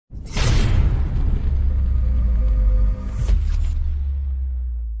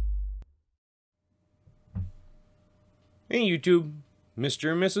Hey YouTube,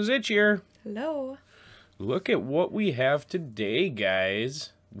 Mr. and Mrs. Itch here. Hello. Look at what we have today,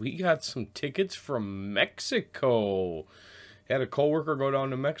 guys. We got some tickets from Mexico. Had a coworker go down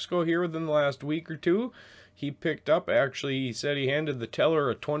to Mexico here within the last week or two. He picked up, actually, he said he handed the teller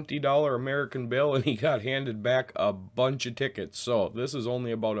a $20 American bill and he got handed back a bunch of tickets. So this is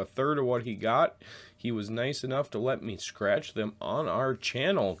only about a third of what he got. He was nice enough to let me scratch them on our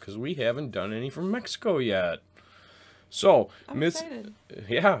channel because we haven't done any from Mexico yet. So, I'm excited.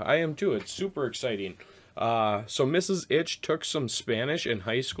 Yeah, I am too. It's super exciting. So Mrs. Itch took some Spanish in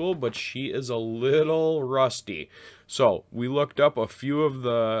high school, but she is a little rusty. So we looked up a few of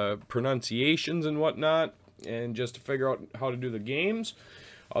the pronunciations and whatnot, and just to figure out how to do the games.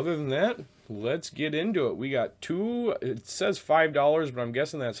 Other than that, let's get into it. We got two, it says $5, but I'm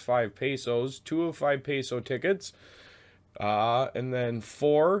guessing that's 5 pesos. 2 of 5 peso tickets. And then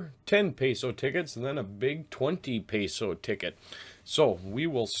 4 10 peso tickets, and then a big 20 peso ticket. So we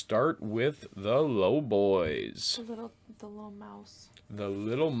will start with the low boys. The little mouse. The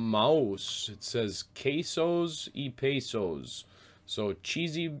little mouse. It says quesos y pesos. So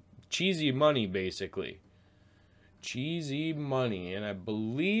cheesy money, basically. Cheesy money. And I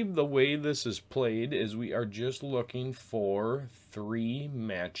believe the way this is played is we are just looking for 3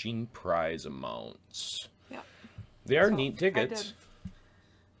 matching prize amounts. They are neat tickets.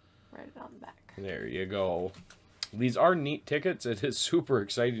 Write it on the back. There you go. These are neat tickets. It is super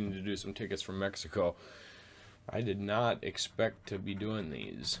exciting to do some tickets from Mexico. I did not expect to be doing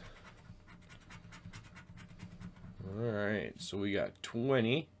these. Alright, so we got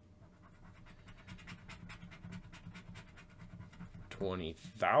 20.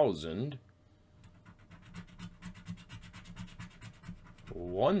 20,000.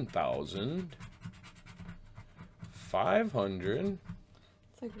 1,000. 500.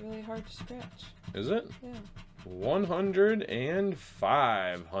 It's like really hard to scratch. Is it? Yeah. 100 and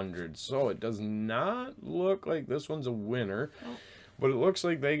 500. So it does not look like this one's a winner. Nope. But it looks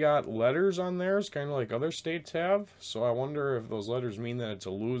like they got letters on theirs, kind of like other states have. So I wonder if those letters mean that it's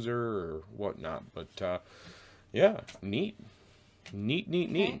a loser or whatnot. But yeah, neat.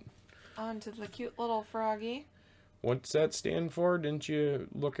 Neat. On to the cute little froggy. What's that stand for? Didn't you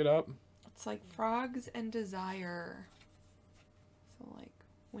look it up? It's like frogs and desire. So like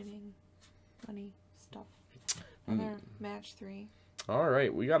winning, money, stuff. Another match 3. All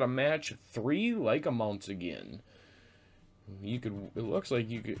right, we got a match 3 like amounts again. It looks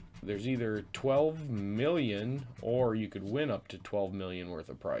like you could, there's either 12 million or you could win up to 12 million worth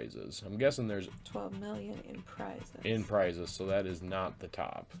of prizes. I'm guessing there's 12 million in prizes. In prizes, so that is not the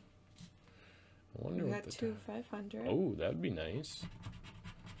top. I wonder we what got the 2,500. Oh, that'd be nice.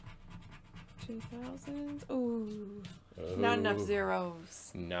 2,000. Ooh. Not enough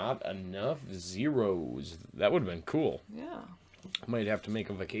zeros. Not enough zeros. That would have been cool. Yeah. Might have to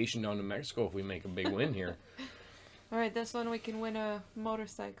make a vacation down to Mexico if we make a big win here. All right, this one we can win a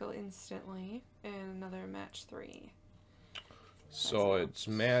motorcycle instantly, and another match 3. So it's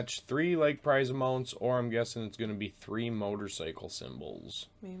match 3 like prize amounts, or I'm guessing it's going to be 3 motorcycle symbols.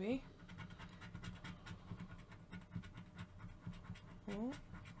 Maybe. Oh.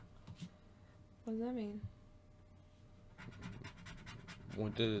 What does that mean?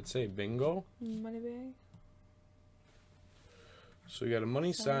 What did it say? Bingo? Money bag? So we got a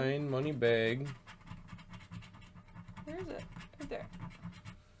money sign, money bag. Where is it? Right there.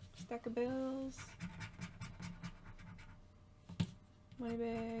 Stack of bills. Money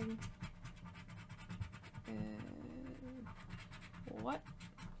bag. And what?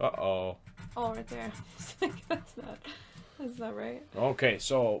 Uh-oh. Oh, right there. That's not right. Okay,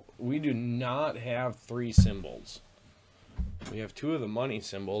 so we do not have 3 symbols. We have 2 of the money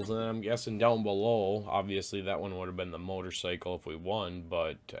symbols, and I'm guessing down below, obviously that one would have been the motorcycle if we won,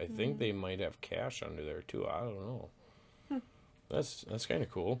 but I think they might have cash under there too. I don't know. That's kind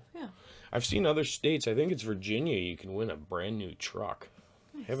of cool. Yeah. I've seen other states. I think it's Virginia. You can win a brand new truck.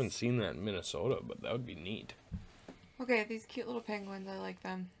 Nice. I haven't seen that in Minnesota, but that would be neat. Okay, these cute little penguins, I like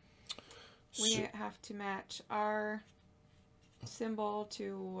them. We have to match our symbol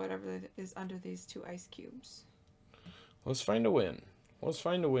to whatever is under these 2 ice cubes. Let's find a win. Let's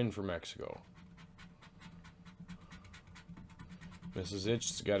find a win for Mexico. Mrs.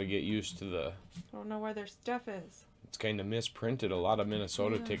 Itch's got to get used to the... I don't know where their stuff is. It's kind of misprinted. A lot of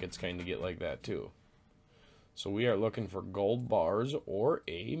Minnesota tickets kind of get like that too. So we are looking for gold bars or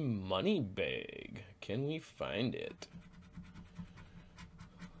a money bag. Can we find it?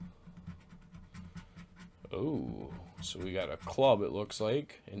 Oh, so we got a club, it looks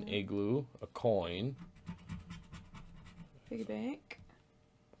like, an igloo, a coin, Piggy bank.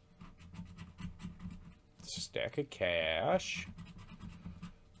 Stack of cash.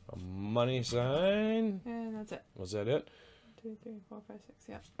 A money sign. And that's it. Was that it? 2, 3, 4, 5, 6.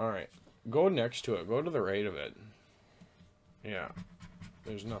 Yeah. All right. Go next to it. Go to the right of it. Yeah.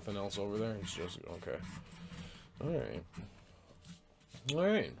 There's nothing else over there. It's just okay. All right. All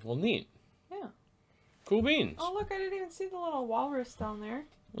right. Well, neat. Yeah. Cool beans. Oh, look! I didn't even see the little walrus down there.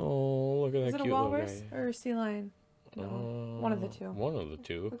 Oh, look at that Is it a cute little walrus guy. or a sea lion? No, one of the two. One of the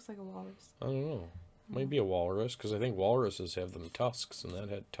two. Looks like a walrus. I don't know. Might be a walrus, because I think walruses have them tusks, and that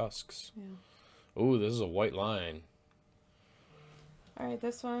had tusks. Yeah. Ooh, this is a white line. All right,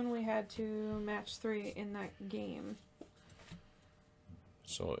 this one we had to match 3 in that game.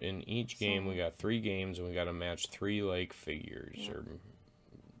 So in each game, we got 3 games, and we got to match 3 like figures or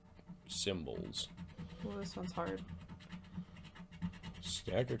symbols. Well, this one's hard.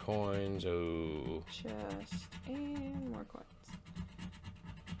 Stack of coins. Oh. Chest and more coins.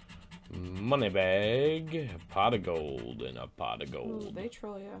 Money bag, a pot of gold, and a pot of gold. Ooh, they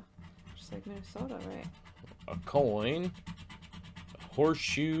troll you. Just like Minnesota, right? A coin, a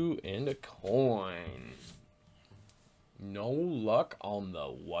horseshoe, and a coin. No luck on the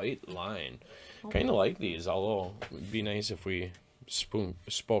white line. Kind of like these, although it would be nice if we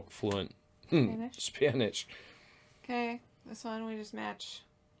spoke fluent Spanish. Okay, this one we just match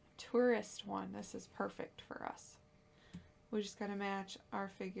tourist one. This is perfect for us. We just gotta match our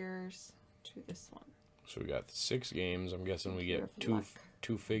figures to this one. So we got 6 games. I'm guessing we get Luck.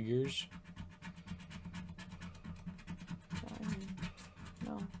 two figures.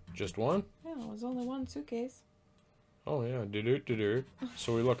 No. Just one? Yeah, it was only one suitcase. Oh yeah,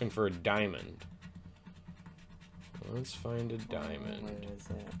 So we're looking for a diamond. Let's find a diamond. Where is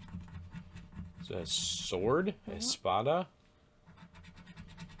it? Is that a sword? Espada?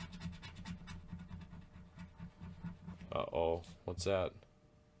 Uh-oh. What's that?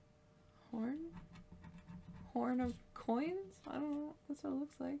 Horn? Horn of coins? I don't know. That's what it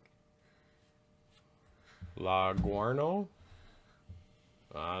looks like. La Guarno?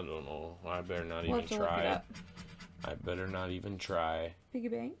 I don't know. I better not We'll even have to look it try. up. I better not even try. Piggy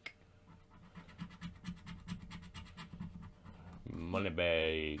bank. Money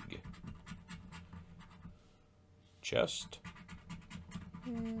bag. Chest.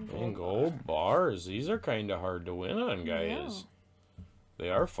 And gold bars. These are kind of hard to win on, guys. Yeah. They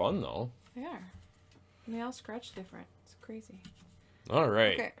are fun, though. They are. And they all scratch different. It's crazy. All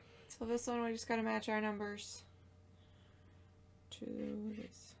right. Okay. So this one, we just got to match our numbers to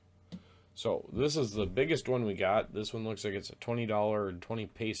this. So this is the biggest one we got. This one looks like it's a $20 or 20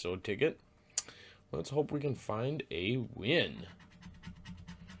 peso ticket. Let's hope we can find a win.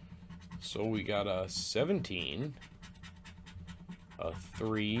 So we got a 17, a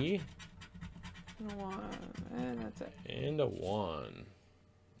 3, And a 1, and that's it. and a 1.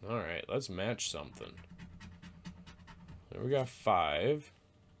 All right, let's match something. There we got 5,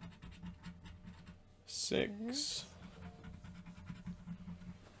 6,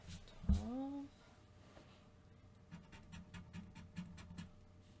 12,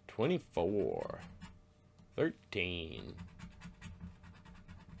 24, 13,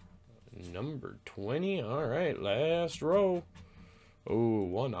 number 20. All right, last row. Oh,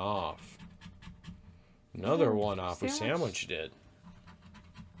 1 off. Another 1 off. We sandwiched it.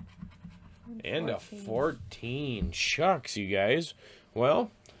 And a 14. Shucks, you guys.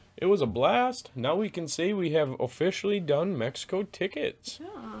 Well, it was a blast. Now we can say we have officially done Mexico tickets.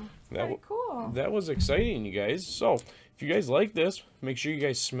 Yeah, very cool. That was exciting, you guys. So, if you guys like this, make sure you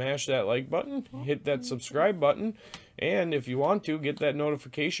guys smash that like button, hit that subscribe button, and if you want to, get that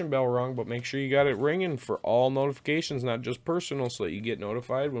notification bell rung, but make sure you got it ringing for all notifications, not just personal, so that you get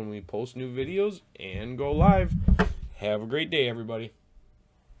notified when we post new videos and go live. Have a great day, everybody.